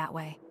efficiently that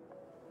way.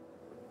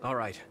 All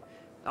right.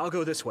 I'll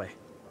go this way.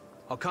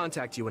 I'll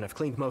contact you when I've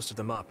cleaned most of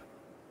them up.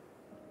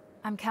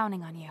 I'm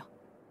counting on you.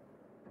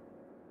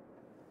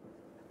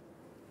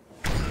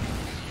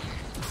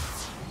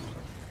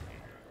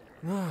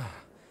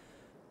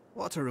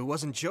 Wataru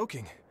wasn't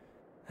joking.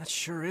 That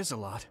sure is a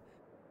lot.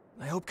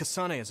 I hope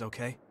Kasane is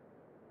okay.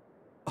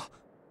 Oh.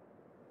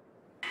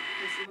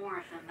 There's more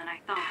of them than I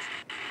thought.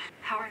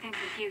 How are things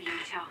with you,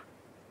 Yuito?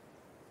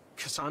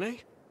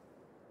 Kasane?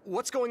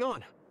 What's going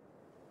on?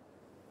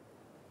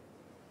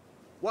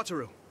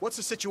 Wataru, what's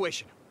the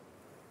situation?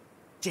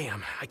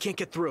 Damn, I can't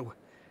get through.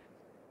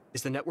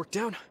 Is the network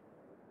down?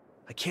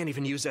 I can't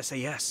even use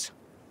SAS.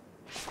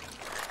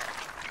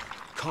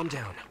 Calm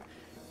down.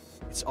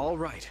 It's all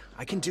right.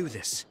 I can do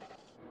this.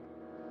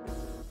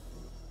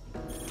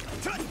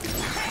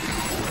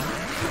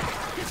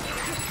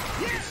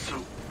 It's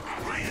so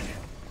quiet.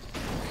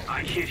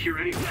 I can't hear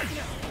anyone.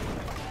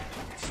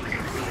 It's like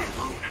I'm really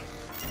alone.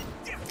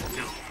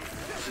 No,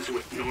 this is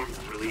what normal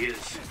really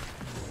is.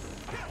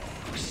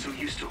 I was so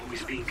used to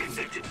always being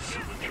connected to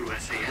someone through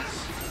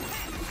SAS.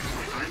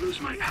 If I lose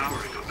my power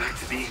and go back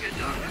to being a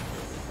dun,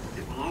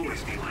 it will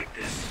always be like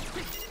this.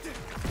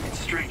 It's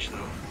strange,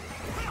 though.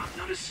 I'm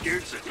not as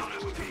scared as I thought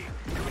I would be.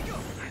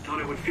 I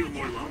thought I would feel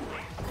more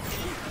lonely.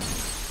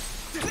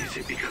 Is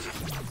it because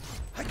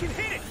I can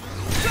hit it!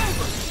 It's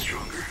over!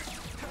 Stronger?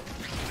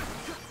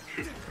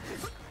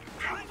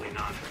 Probably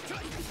not.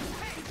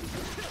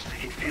 I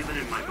can feel it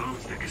in my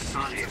bones that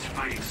Kasane is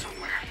fighting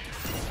somewhere.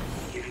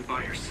 Even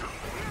by herself.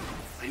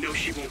 I know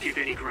she won't give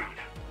any ground.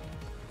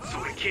 So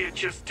I can't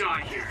just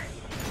die here.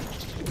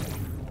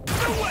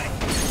 No way!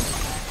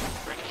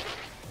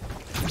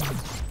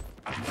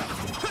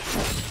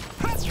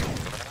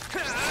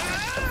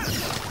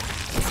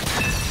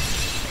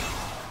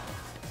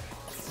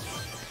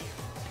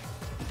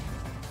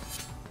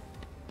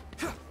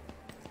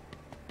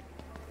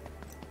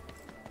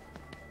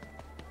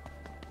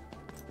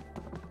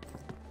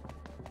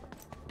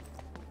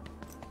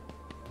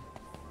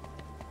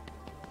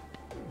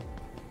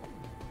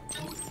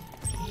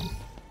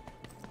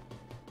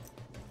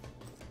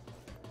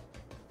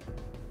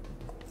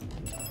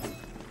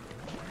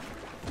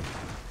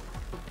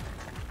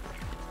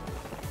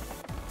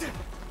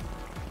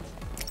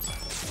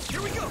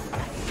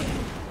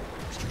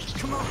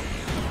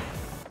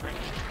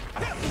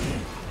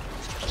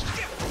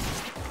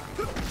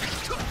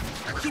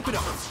 Keep it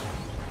up.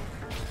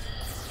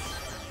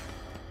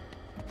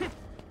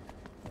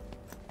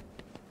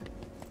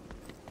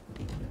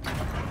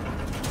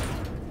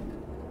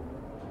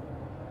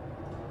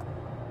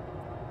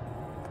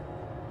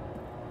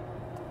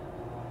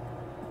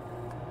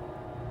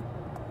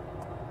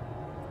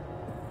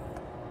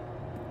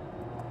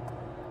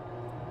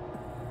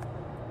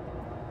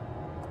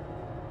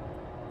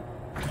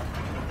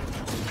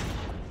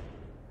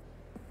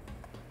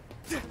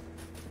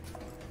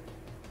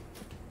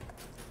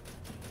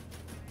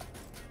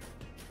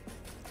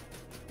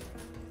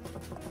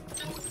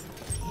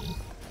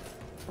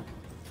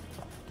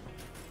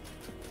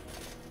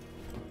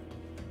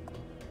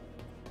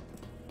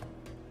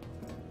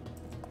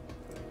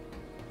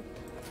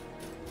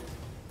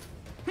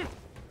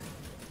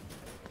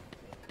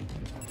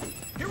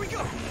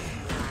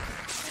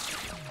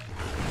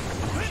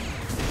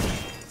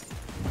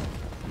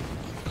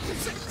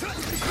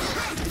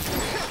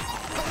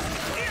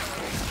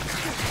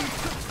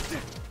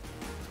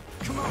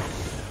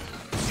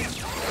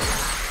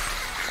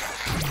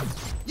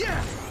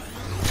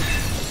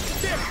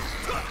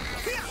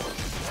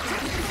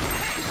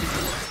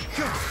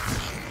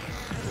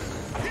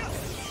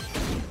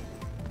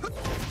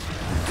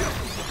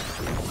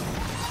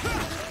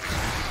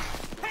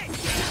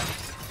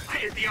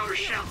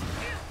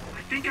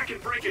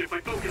 Break it if I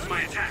focus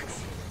my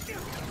attacks.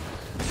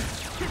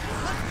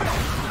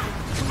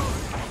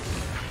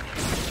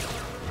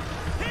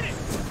 Hit it!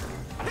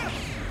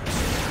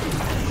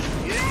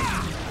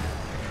 Yeah!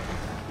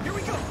 Here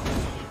we go!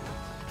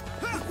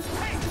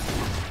 Hey!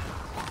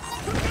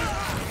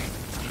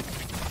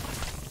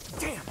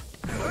 Damn!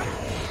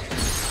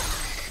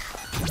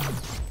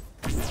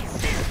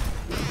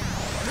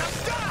 Now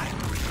die!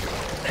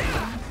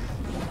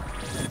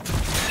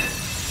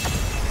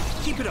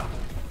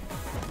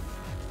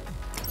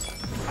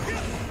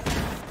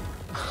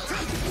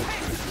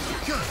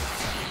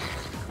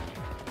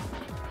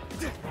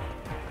 Here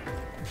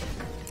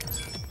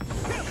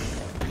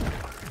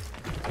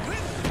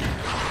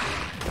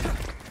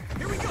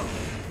we go!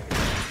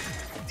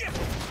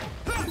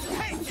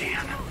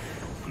 Damn!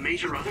 A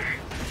major other?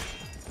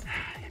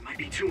 It might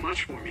be too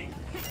much for me.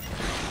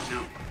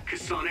 No,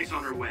 Kasane's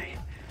on her way.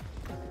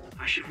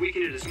 I should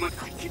weaken it as much.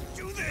 I can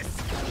do this!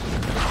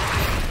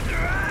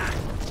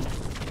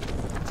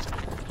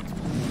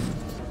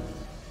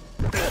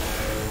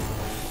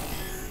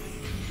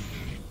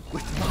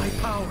 With my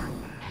power.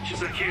 Much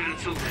as I can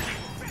until then.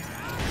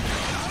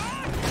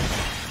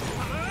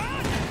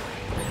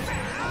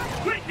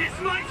 Witness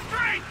my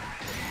strength!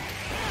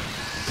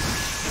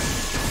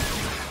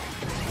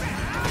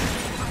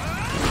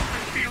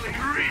 I'm feeling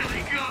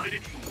really good.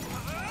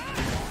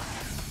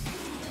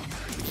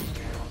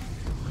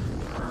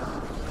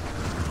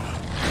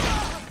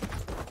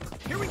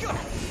 Here we go!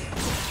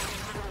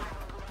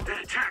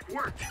 That attack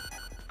worked.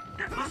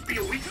 That must be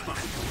a weak spot.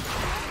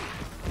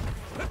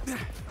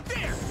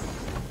 There!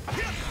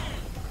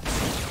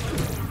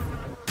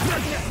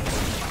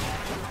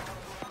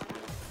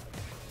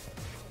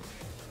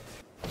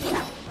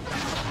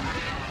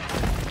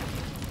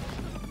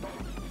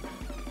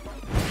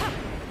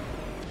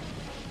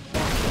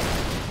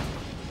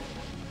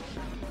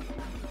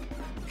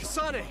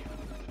 Kasane!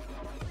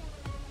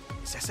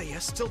 Is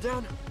SAS still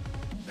down?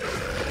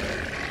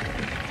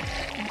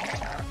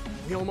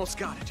 We almost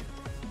got it.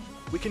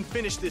 We can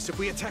finish this if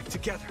we attack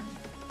together.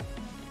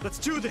 Let's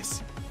do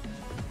this!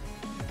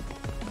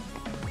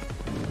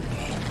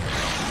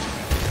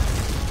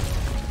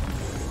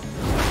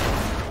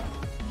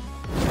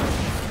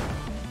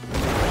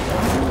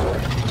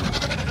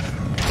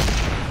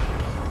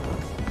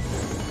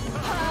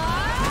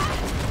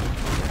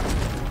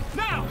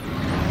 Now!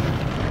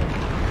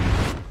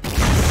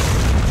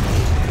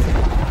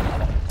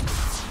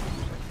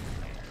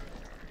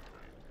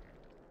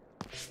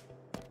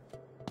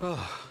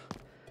 Oh,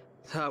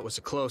 that was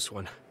a close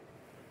one.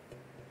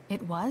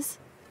 It was?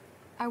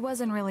 I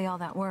wasn't really all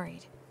that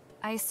worried.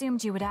 I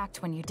assumed you would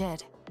act when you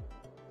did.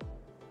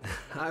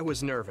 I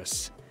was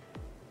nervous.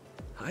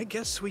 I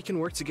guess we can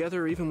work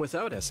together even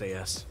without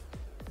SAS.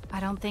 I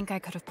don't think I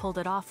could have pulled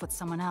it off with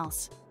someone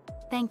else.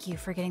 Thank you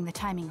for getting the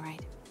timing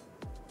right.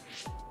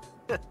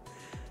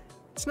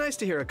 It's nice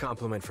to hear a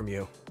compliment from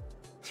you.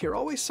 You're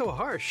always so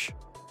harsh.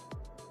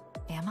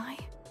 Am I?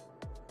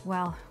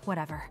 Well,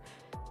 whatever.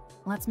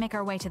 Let's make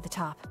our way to the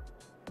top.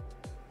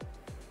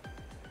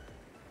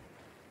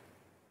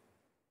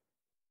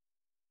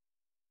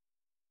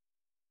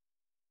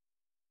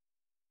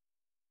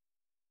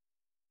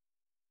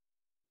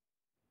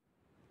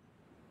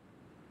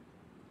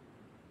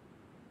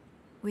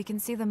 We can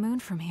see the moon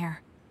from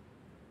here.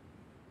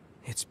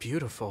 It's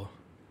beautiful.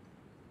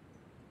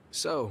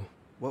 So,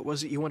 what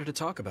was it you wanted to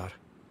talk about?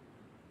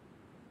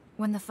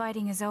 When the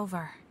fighting is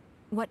over,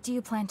 what do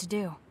you plan to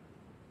do?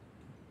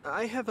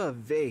 I have a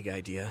vague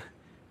idea.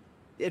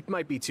 It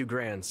might be too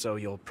grand, so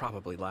you'll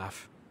probably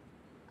laugh.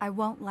 I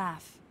won't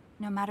laugh,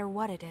 no matter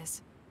what it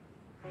is.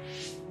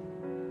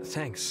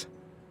 Thanks.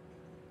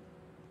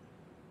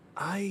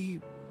 I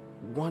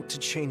want to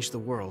change the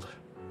world.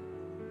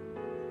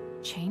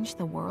 Change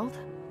the world?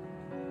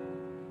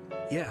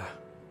 Yeah.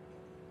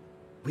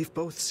 We've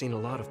both seen a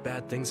lot of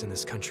bad things in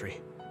this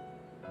country.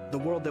 The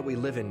world that we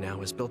live in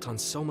now is built on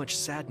so much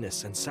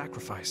sadness and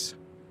sacrifice.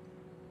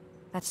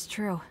 That's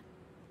true.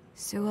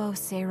 Suo,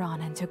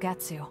 Seiran, and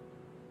Togetsu.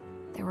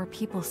 There were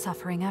people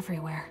suffering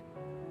everywhere.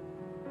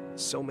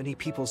 So many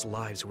people's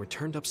lives were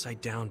turned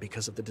upside down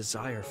because of the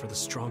desire for the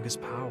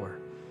strongest power,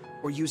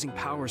 or using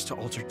powers to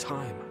alter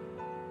time.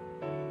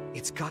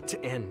 It's got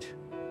to end.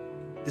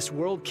 This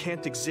world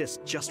can't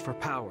exist just for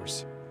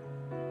powers.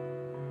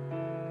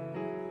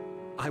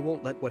 I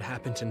won't let what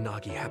happened to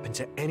Nagi happen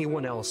to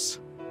anyone else.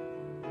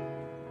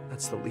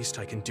 That's the least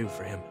I can do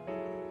for him.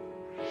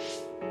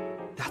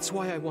 That's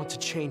why I want to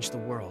change the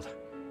world.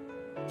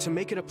 To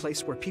make it a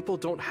place where people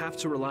don't have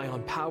to rely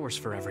on powers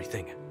for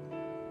everything.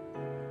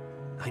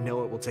 I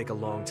know it will take a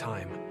long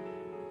time,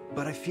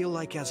 but I feel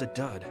like as a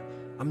dud,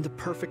 I'm the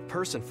perfect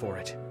person for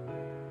it.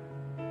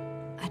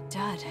 A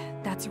dud,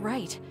 that's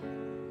right.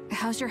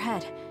 How's your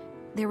head?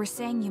 They were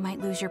saying you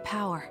might lose your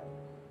power.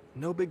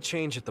 No big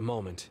change at the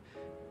moment,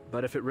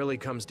 but if it really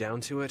comes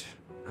down to it,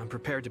 I'm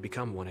prepared to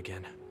become one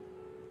again.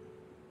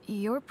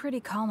 You're pretty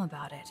calm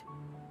about it.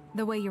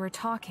 The way you were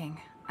talking,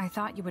 I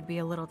thought you would be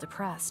a little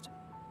depressed.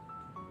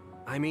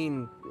 I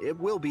mean, it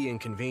will be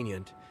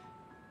inconvenient,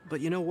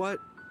 but you know what?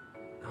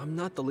 I'm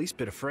not the least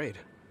bit afraid.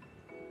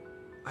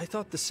 I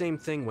thought the same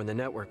thing when the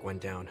network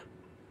went down.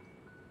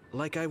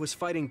 Like I was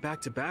fighting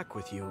back to back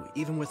with you,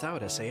 even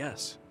without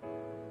SAS.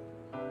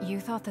 You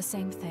thought the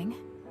same thing?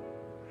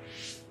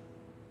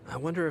 I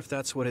wonder if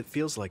that's what it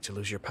feels like to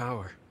lose your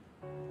power.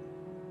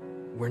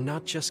 We're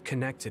not just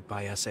connected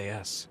by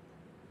SAS.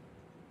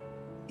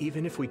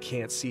 Even if we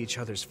can't see each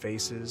other's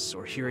faces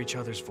or hear each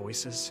other's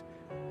voices,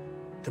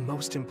 the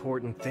most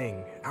important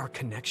thing, our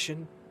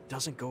connection,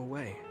 doesn't go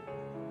away.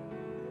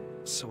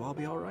 So I'll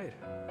be all right.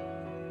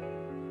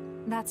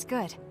 That's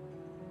good.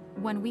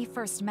 When we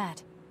first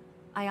met,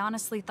 I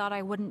honestly thought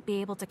I wouldn't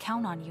be able to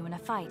count on you in a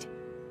fight.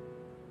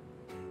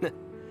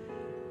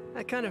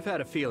 I kind of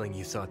had a feeling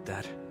you thought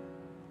that.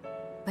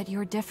 But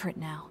you're different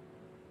now.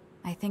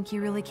 I think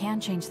you really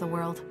can change the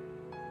world.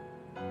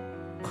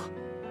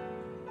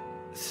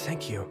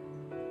 Thank you.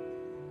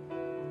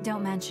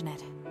 Don't mention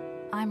it.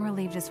 I'm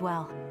relieved as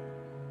well.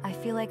 I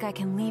feel like I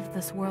can leave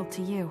this world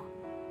to you.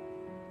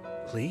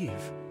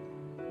 Leave?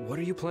 What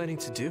are you planning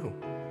to do?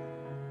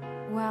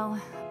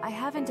 Well, I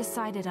haven't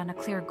decided on a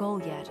clear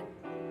goal yet,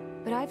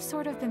 but I've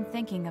sort of been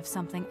thinking of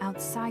something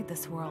outside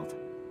this world.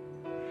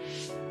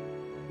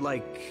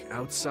 Like,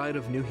 outside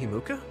of New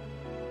Himuka?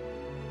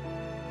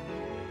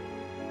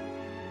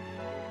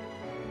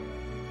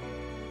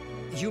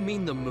 You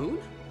mean the moon?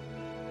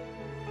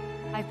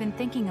 I've been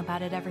thinking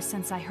about it ever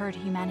since I heard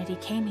humanity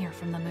came here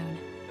from the moon.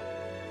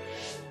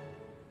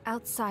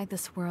 Outside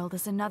this world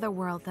is another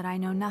world that I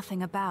know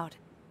nothing about,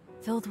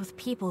 filled with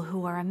people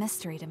who are a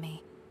mystery to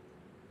me.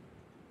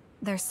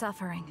 They're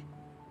suffering,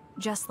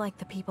 just like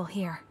the people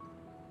here.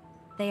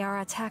 They are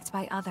attacked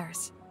by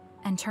others,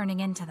 and turning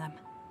into them.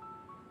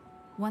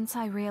 Once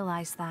I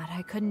realized that,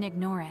 I couldn't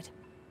ignore it.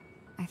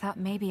 I thought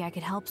maybe I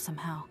could help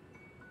somehow.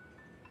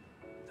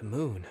 The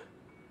moon.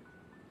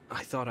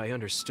 I thought I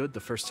understood the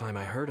first time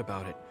I heard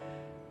about it,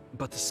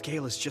 but the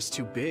scale is just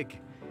too big.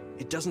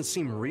 It doesn't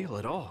seem real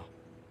at all.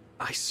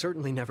 I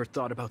certainly never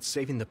thought about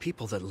saving the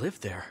people that live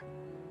there.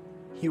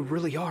 You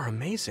really are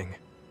amazing.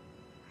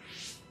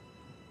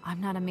 I'm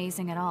not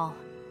amazing at all.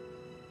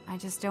 I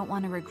just don't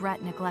want to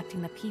regret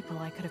neglecting the people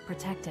I could have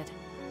protected.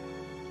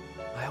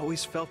 I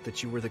always felt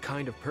that you were the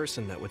kind of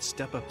person that would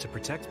step up to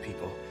protect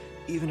people,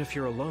 even if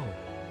you're alone.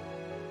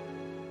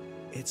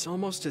 It's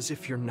almost as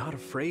if you're not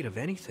afraid of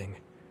anything.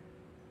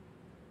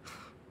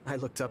 I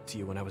looked up to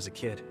you when I was a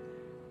kid.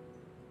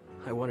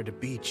 I wanted to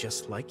be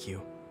just like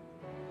you.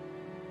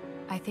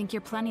 I think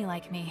you're plenty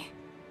like me,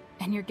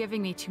 and you're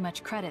giving me too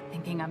much credit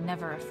thinking I'm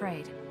never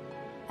afraid.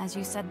 As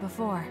you said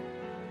before,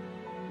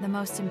 the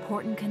most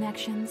important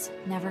connections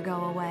never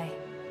go away.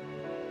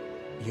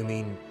 You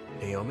mean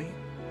Naomi?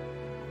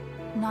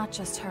 Not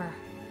just her.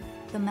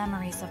 The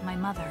memories of my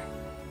mother,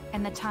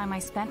 and the time I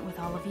spent with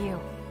all of you.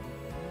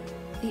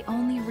 The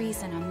only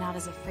reason I'm not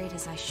as afraid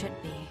as I should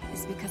be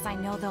is because I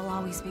know they'll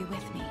always be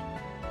with me.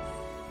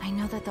 I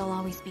know that they'll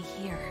always be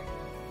here,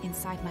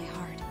 inside my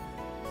heart.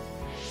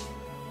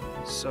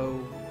 So,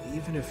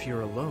 even if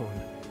you're alone,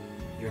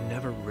 you're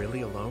never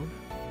really alone?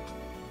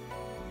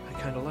 I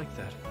kinda like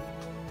that.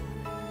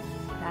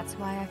 That's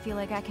why I feel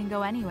like I can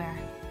go anywhere,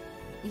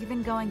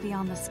 even going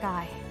beyond the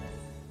sky.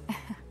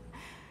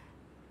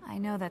 I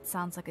know that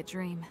sounds like a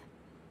dream.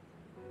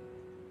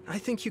 I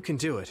think you can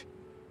do it.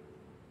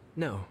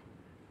 No.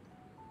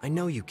 I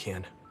know you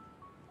can.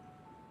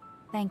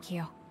 Thank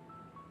you.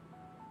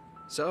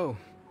 So,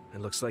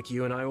 it looks like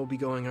you and I will be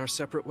going our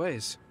separate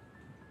ways.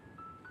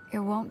 It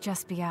won't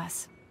just be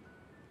us.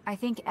 I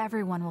think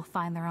everyone will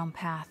find their own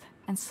path,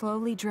 and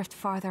slowly drift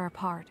farther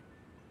apart.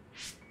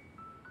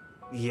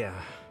 Yeah.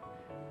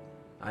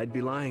 I'd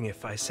be lying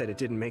if I said it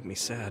didn't make me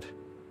sad.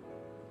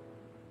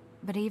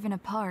 But even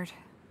apart,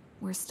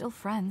 we're still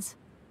friends.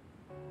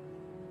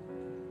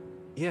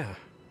 Yeah.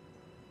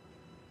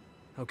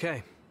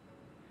 Okay.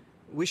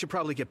 We should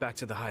probably get back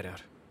to the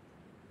hideout.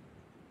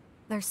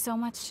 There's so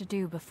much to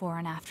do before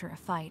and after a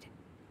fight.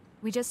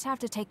 We just have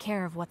to take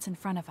care of what's in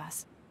front of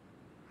us.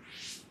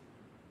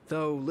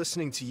 Though,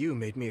 listening to you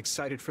made me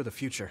excited for the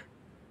future.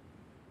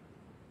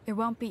 It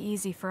won't be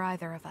easy for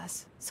either of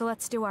us, so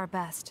let's do our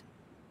best.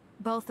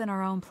 Both in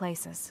our own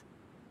places.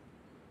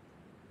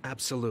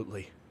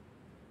 Absolutely.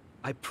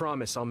 I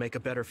promise I'll make a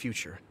better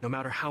future, no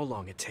matter how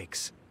long it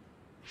takes.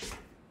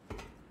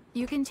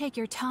 You can take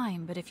your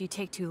time, but if you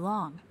take too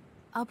long,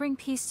 I'll bring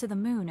peace to the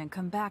moon and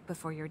come back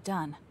before you're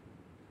done.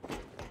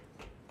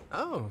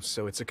 Oh,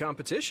 so it's a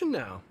competition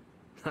now.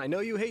 I know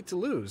you hate to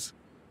lose.